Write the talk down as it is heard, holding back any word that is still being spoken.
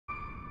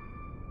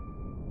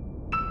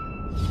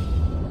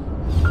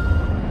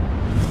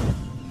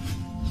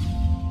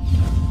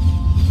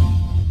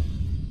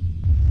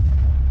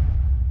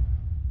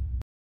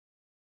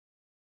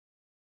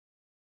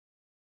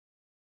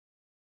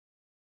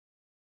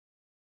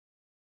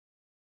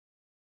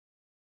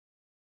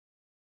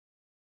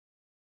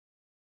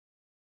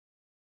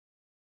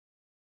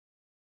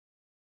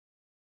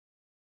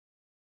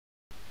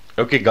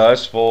Okay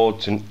guys, for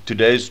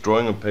today's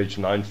drawing on page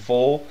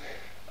 9.4,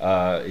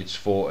 it's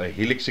for a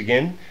helix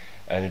again,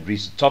 and it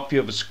reads the top view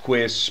of a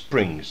square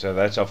spring. So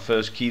that's our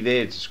first key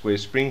there. It's a square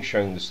spring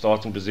showing the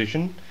starting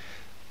position.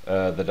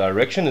 The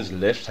direction is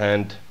left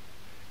hand,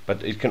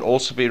 but it can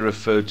also be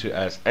referred to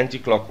as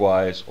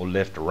anti-clockwise or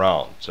left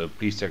round. So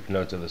please take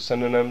note of the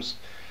synonyms.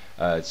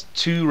 It's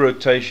two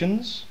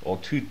rotations or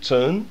two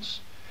turns.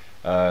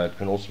 It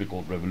can also be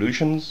called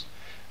revolutions.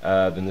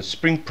 Then the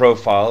spring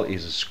profile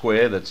is a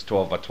square that's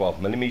 12 by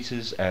 12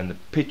 millimeters, and the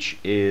pitch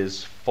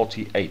is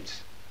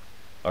 48.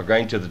 Now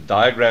going to the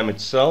diagram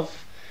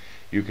itself,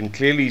 you can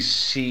clearly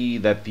see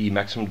that the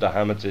maximum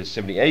diameter is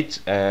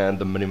 78 and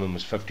the minimum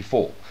is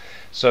 54.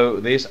 So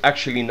there's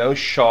actually no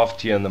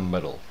shaft here in the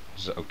middle.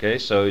 So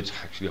it's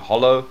actually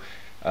hollow,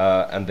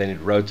 and then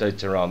it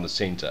rotates around the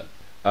center.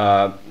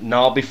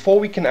 Now before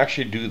we can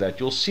actually do that,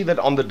 you'll see that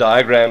on the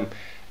diagram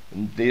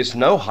there's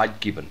no height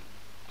given.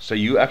 So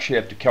you actually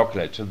have to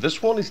calculate. So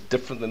this one is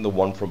different than the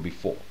one from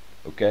before.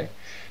 Okay,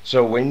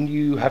 so when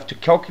you have to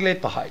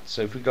calculate the height,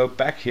 so if we go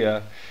back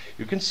here,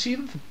 you can see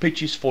that the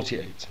pitch is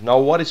 48. Now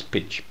what is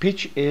pitch?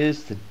 Pitch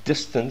is the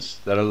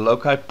distance that a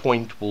loci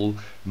point will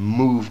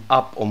move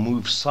up or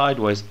move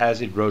sideways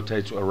as it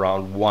rotates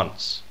around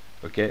once.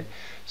 Okay,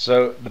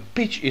 so the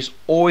pitch is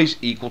always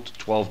equal to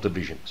 12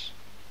 divisions.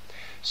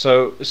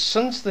 So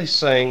since they're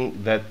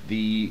saying that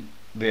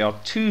there are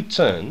two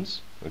turns,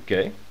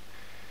 okay,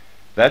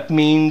 that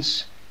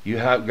means you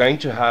are going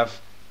to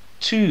have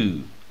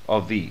two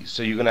of these.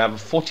 So you're going to have a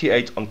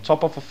 48 on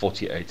top of a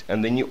 48,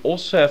 and then you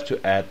also have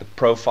to add the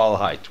profile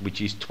height, which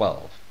is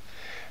 12,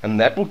 and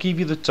that will give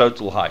you the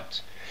total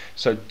height.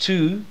 So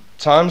 2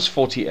 times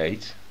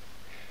 48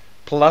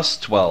 plus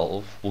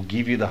 12 will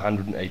give you the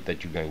 108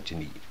 that you're going to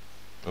need.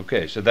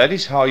 Okay, so that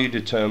is how you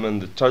determine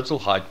the total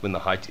height when the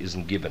height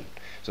isn't given.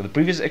 So the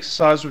previous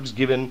exercise was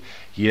given,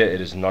 here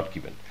it is not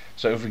given.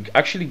 So if we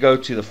actually go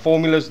to the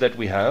formulas that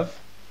we have,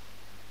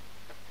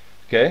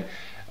 okay,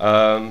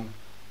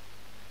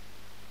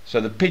 so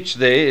the pitch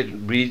there, it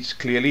reads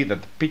clearly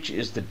that the pitch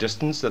is the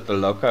distance that the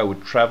loci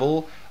would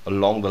travel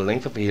along the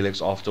length of a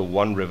helix after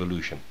one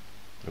revolution.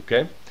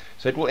 Okay,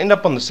 so it will end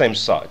up on the same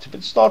side. If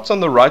it starts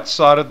on the right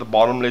side at the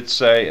bottom, let's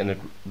say, and it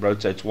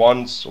rotates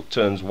once or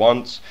turns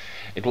once,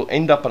 it will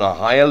end up on a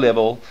higher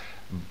level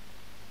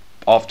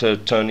after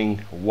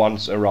turning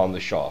once around the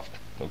shaft,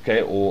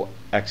 okay, or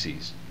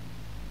axes.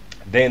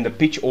 Then the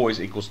pitch always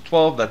equals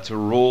 12. That's a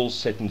rule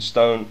set in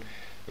stone.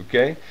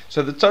 Okay,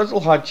 so the total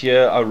height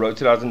here I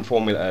wrote it out in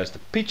formula as the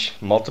pitch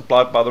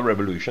multiplied by the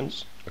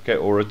revolutions, okay,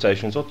 or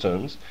rotations or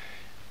turns,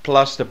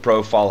 plus the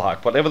profile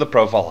height, whatever the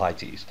profile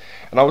height is.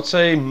 And I would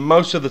say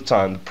most of the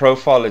time the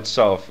profile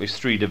itself is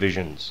 3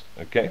 divisions.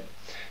 Okay,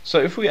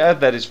 so if we add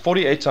that, it's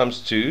 48 times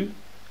 2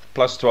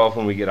 plus 12,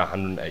 and we get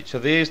 108. So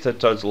there's the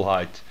total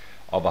height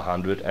of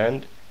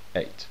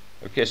 108.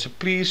 Okay, so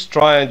please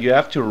try, and you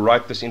have to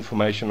write this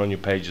information on your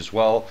page as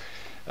well.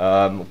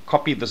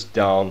 Copy this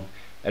down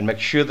and make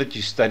sure that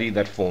you study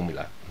that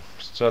formula,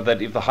 so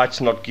that if the height's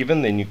not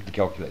given, then you can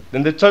calculate.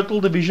 Then the total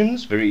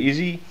divisions, very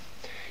easy.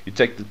 You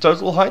take the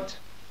total height,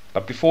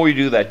 but before you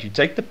do that, you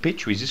take the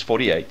pitch, which is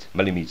 48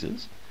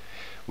 millimeters,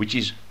 which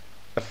is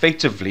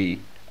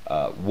effectively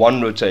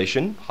one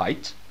rotation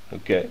height,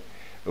 okay,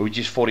 which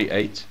is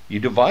 48. You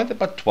divide that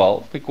by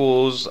 12,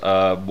 because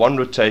one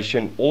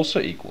rotation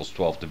also equals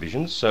 12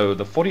 divisions. So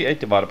the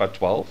 48 divided by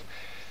 12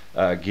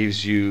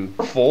 gives you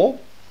 4.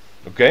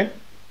 Okay,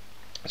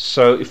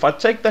 so if I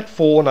take that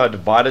 4 and I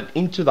divide it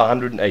into the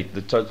 108,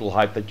 the total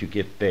height that you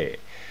get there,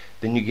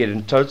 then you get a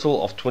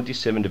total of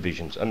 27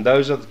 divisions, and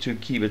those are the two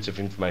key bits of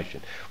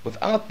information.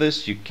 Without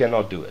this, you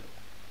cannot do it.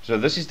 So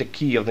this is the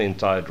key of the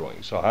entire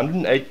drawing. So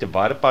 108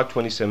 divided by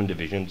 27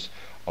 divisions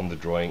on the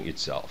drawing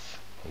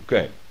itself.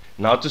 Okay,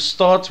 now to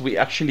start, we're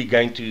actually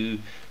going to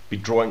be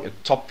drawing a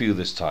top view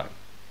this time.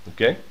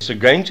 Okay, so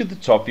going to the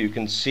top, you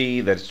can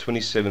see that it's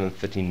 27 and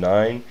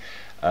 39.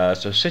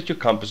 So set your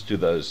compass to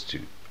those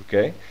two.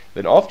 Okay,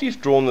 then after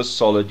you've drawn this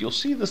solid, you'll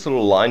see this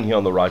little line here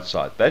on the right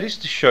side. That is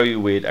to show you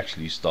where it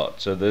actually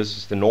starts. So this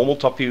is the normal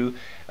top view,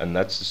 and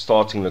that's the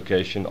starting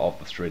location of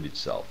the thread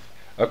itself.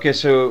 Okay,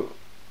 so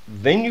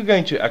then you're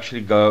going to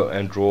actually go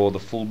and draw the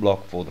full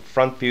block for the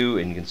front view,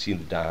 and you can see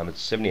the diameter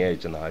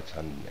 78 and the height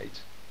 108.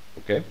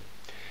 Okay,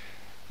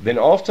 then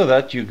after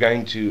that, you're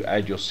going to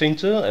add your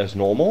center as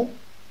normal,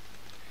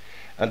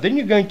 and then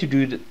you're going to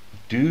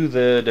do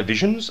the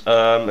divisions.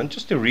 And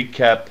just to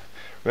recap,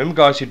 remember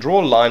guys, you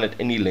draw a line at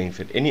any length,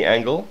 at any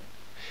angle,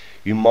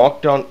 you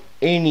mark down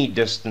any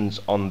distance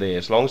on there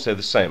as long as they're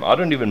the same. I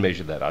don't even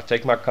measure that. I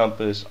take my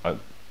compass, I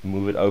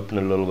move it open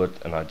a little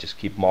bit, and I just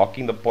keep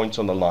marking the points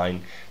on the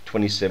line,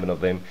 27 of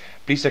them.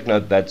 Please take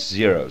note that's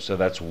 0, so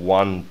that's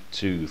 1,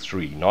 2,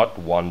 3, not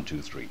 1,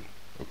 2, 3.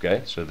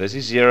 Okay, so this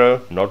is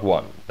 0, not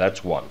 1,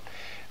 that's 1,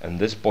 and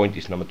this point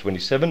is number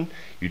 27.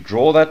 You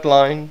draw that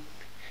line,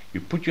 you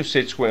put your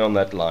set square on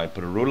that line,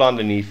 put a ruler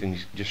underneath, and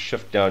you just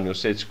shift down your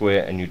set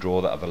square, and you draw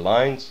the other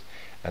lines,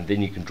 and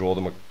then you can draw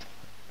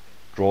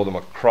them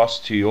across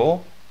to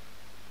your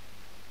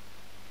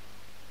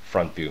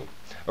front view.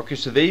 Okay,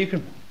 so there you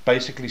can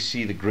basically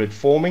see the grid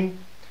forming.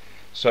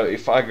 So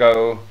if I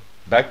go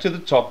back to the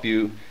top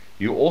view,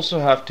 you also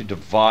have to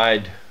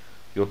divide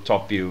your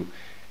top view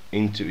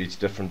into its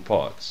different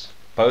parts,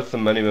 both the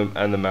minimum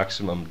and the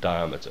maximum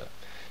diameter.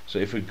 So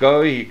if we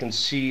go, you can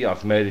see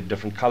I've made it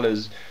different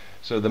colors.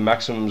 So the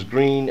maximum is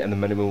green and the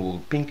minimum will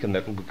be pink, and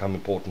that will become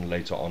important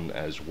later on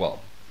as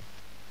well.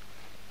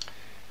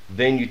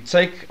 Then you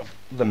take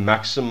the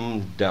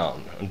maximum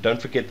down, and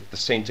don't forget that the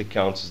center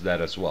counts as that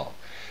as well.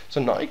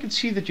 So now you can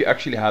see that you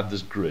actually have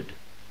this grid,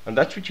 and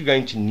that's what you're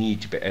going to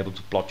need to be able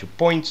to plot your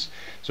points.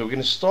 So we're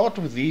going to start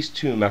with these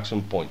two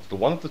maximum points, the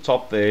one at the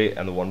top there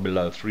and the one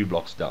below 3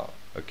 blocks down.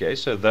 Okay,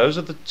 so those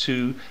are the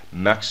two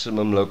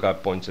maximum loci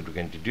points that we're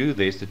going to do.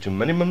 There's the two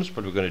minimums,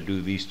 but we're going to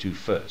do these two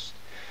first.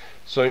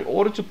 So in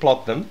order to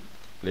plot them,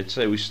 let's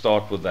say we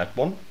start with that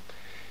one.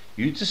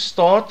 You just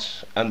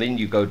start, and then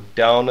you go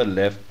down a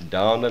left,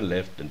 down a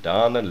left, and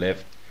down a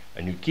left,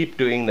 and you keep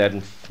doing that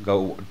and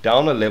go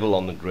down a level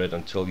on the grid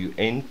until you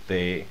end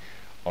there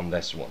on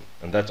this one,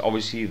 and that's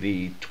obviously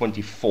the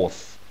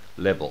 24th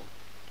level.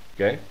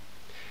 Okay,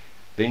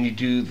 then you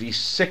do the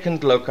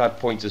second loci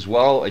point as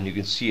well, and you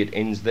can see it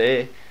ends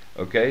there.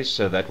 Okay,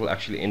 so that will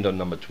actually end on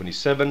number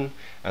 27,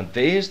 and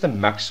there's the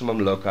maximum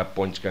loci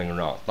points going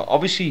around. Now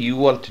obviously you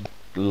want to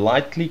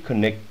lightly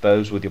connect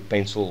those with your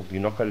pencil.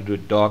 You're not going to do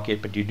it dark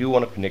yet, but you do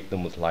want to connect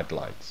them with light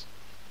lines.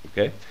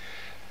 Okay,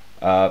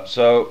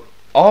 so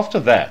after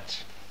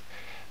that,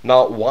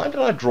 now why did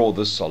I draw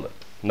this solid?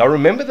 Now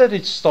remember that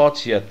it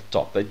starts here at the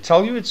top. They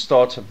tell you it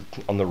starts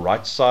on the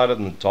right side of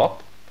the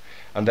top,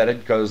 and that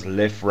it goes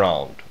left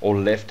round or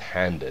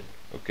left-handed.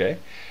 Okay,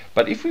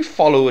 but if we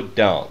follow it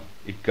down,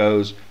 it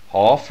goes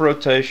half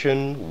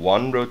rotation,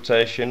 1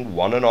 rotation,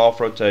 1.5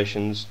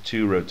 rotations,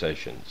 2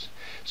 rotations.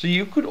 So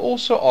you could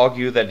also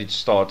argue that it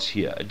starts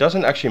here. It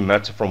doesn't actually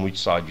matter from which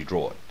side you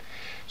draw it.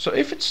 So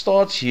if it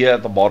starts here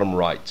at the bottom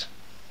right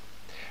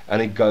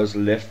and it goes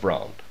left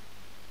round,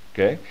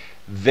 okay,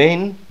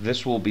 then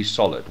this will be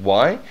solid.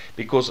 Why?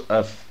 Because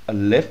a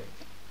left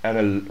and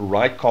a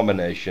right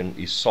combination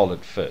is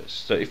solid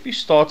first. So if we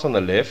start on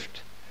the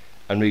left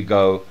and we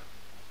go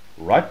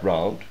right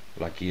round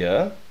like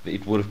here,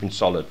 it would have been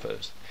solid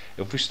first.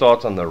 If we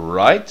start on the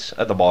right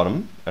at the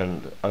bottom,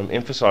 and I'm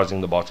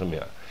emphasizing the bottom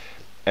here,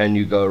 and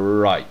you go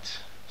right,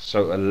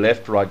 so a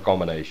left-right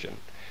combination,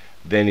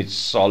 then it's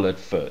solid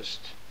first,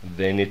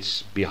 then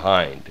it's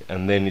behind,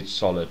 and then it's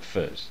solid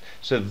first.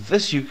 So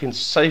this you can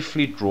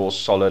safely draw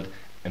solid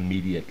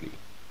immediately.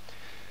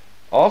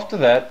 After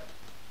that,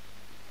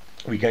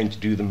 we're going to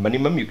do the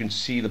minimum. You can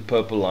see the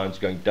purple lines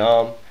going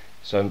down.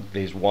 So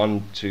there's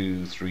 1,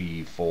 2,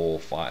 3, 4,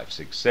 5,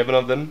 6, 7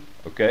 of them.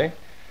 Okay,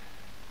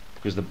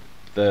 because the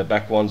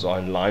back ones are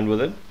in line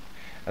with it.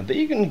 And then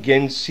you can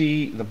again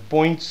see the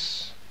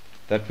points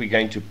that we're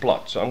going to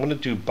plot. So I'm going to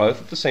do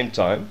both at the same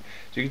time.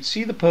 So you can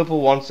see the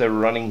purple ones, they're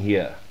running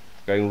here,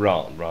 going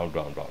round, round,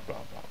 round, round,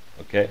 round, round.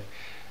 Okay,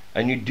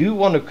 and you do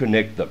want to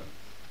connect them.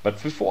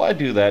 But before I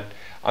do that,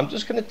 I'm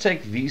just going to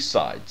take these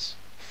sides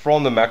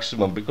from the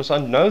maximum, because I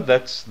know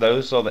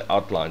those are the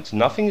outlines.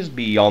 Nothing is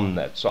beyond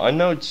that, so I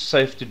know it's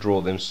safe to draw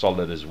them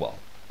solid as well.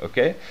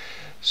 Okay,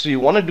 so you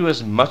want to do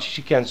as much as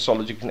you can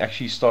solid. You can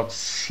actually start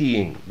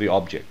seeing the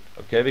object.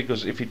 Okay,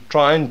 because if you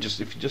try and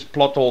if you just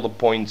plot all the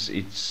points,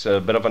 it's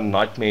a bit of a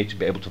nightmare to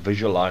be able to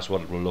visualize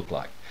what it will look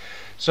like.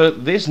 So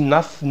there's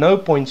no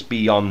points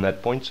beyond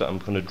that point, so I'm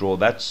going to draw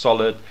that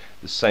solid.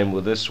 The same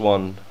with this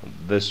one,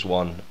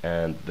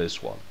 and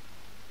this one.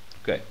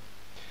 Okay.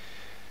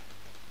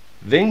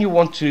 Then you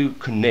want to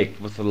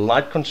connect with the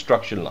light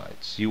construction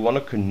lines. You want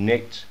to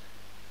connect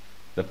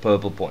the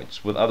purple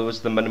points, with other words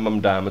the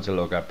minimum diameter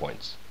loci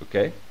points.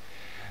 Okay,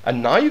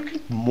 and now you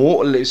can more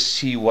or less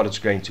see what it's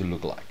going to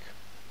look like.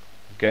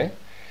 Okay,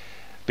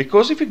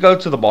 because if you go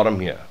to the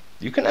bottom here,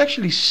 you can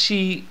actually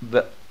see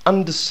the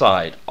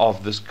underside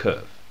of this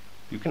curve.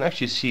 You can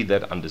actually see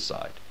that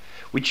underside,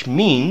 which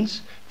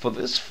means for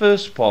this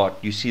first part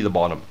you see the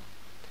bottom,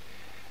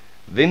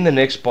 then the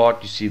next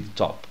part you see the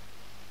top,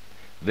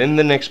 then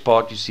the next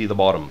part you see the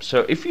bottom.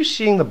 So if you're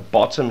seeing the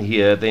bottom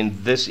here,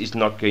 then this is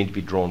not going to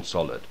be drawn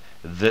solid.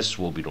 This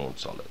will be drawn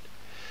solid.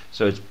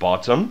 So it's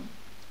bottom,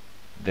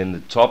 then the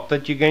top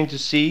that you're going to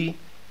see,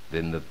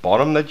 then the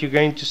bottom that you're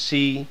going to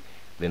see,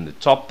 then the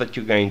top that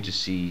you're going to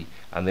see,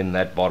 and then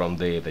that bottom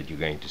there that you're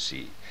going to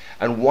see.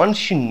 And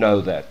once you know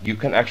that, you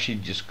can actually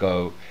just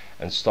go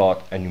and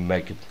start and you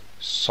make it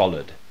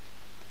solid,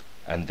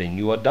 and then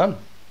you are done.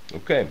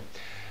 Okay,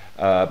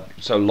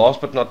 so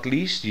last but not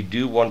least, you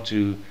do want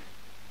to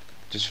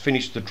just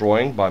finish the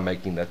drawing by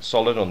making that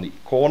solid on the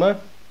corner.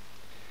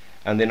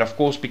 And then of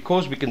course,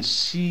 because we can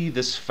see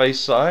this face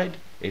side,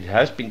 it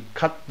has been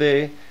cut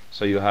there,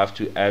 so you have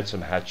to add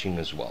some hatching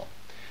as well.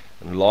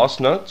 And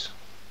last note,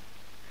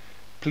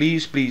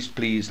 please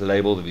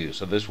label the view.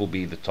 So this will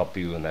be the top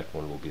view and that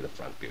one will be the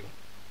front view.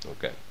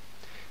 Okay,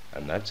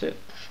 and that's it.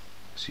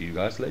 See you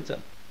guys later.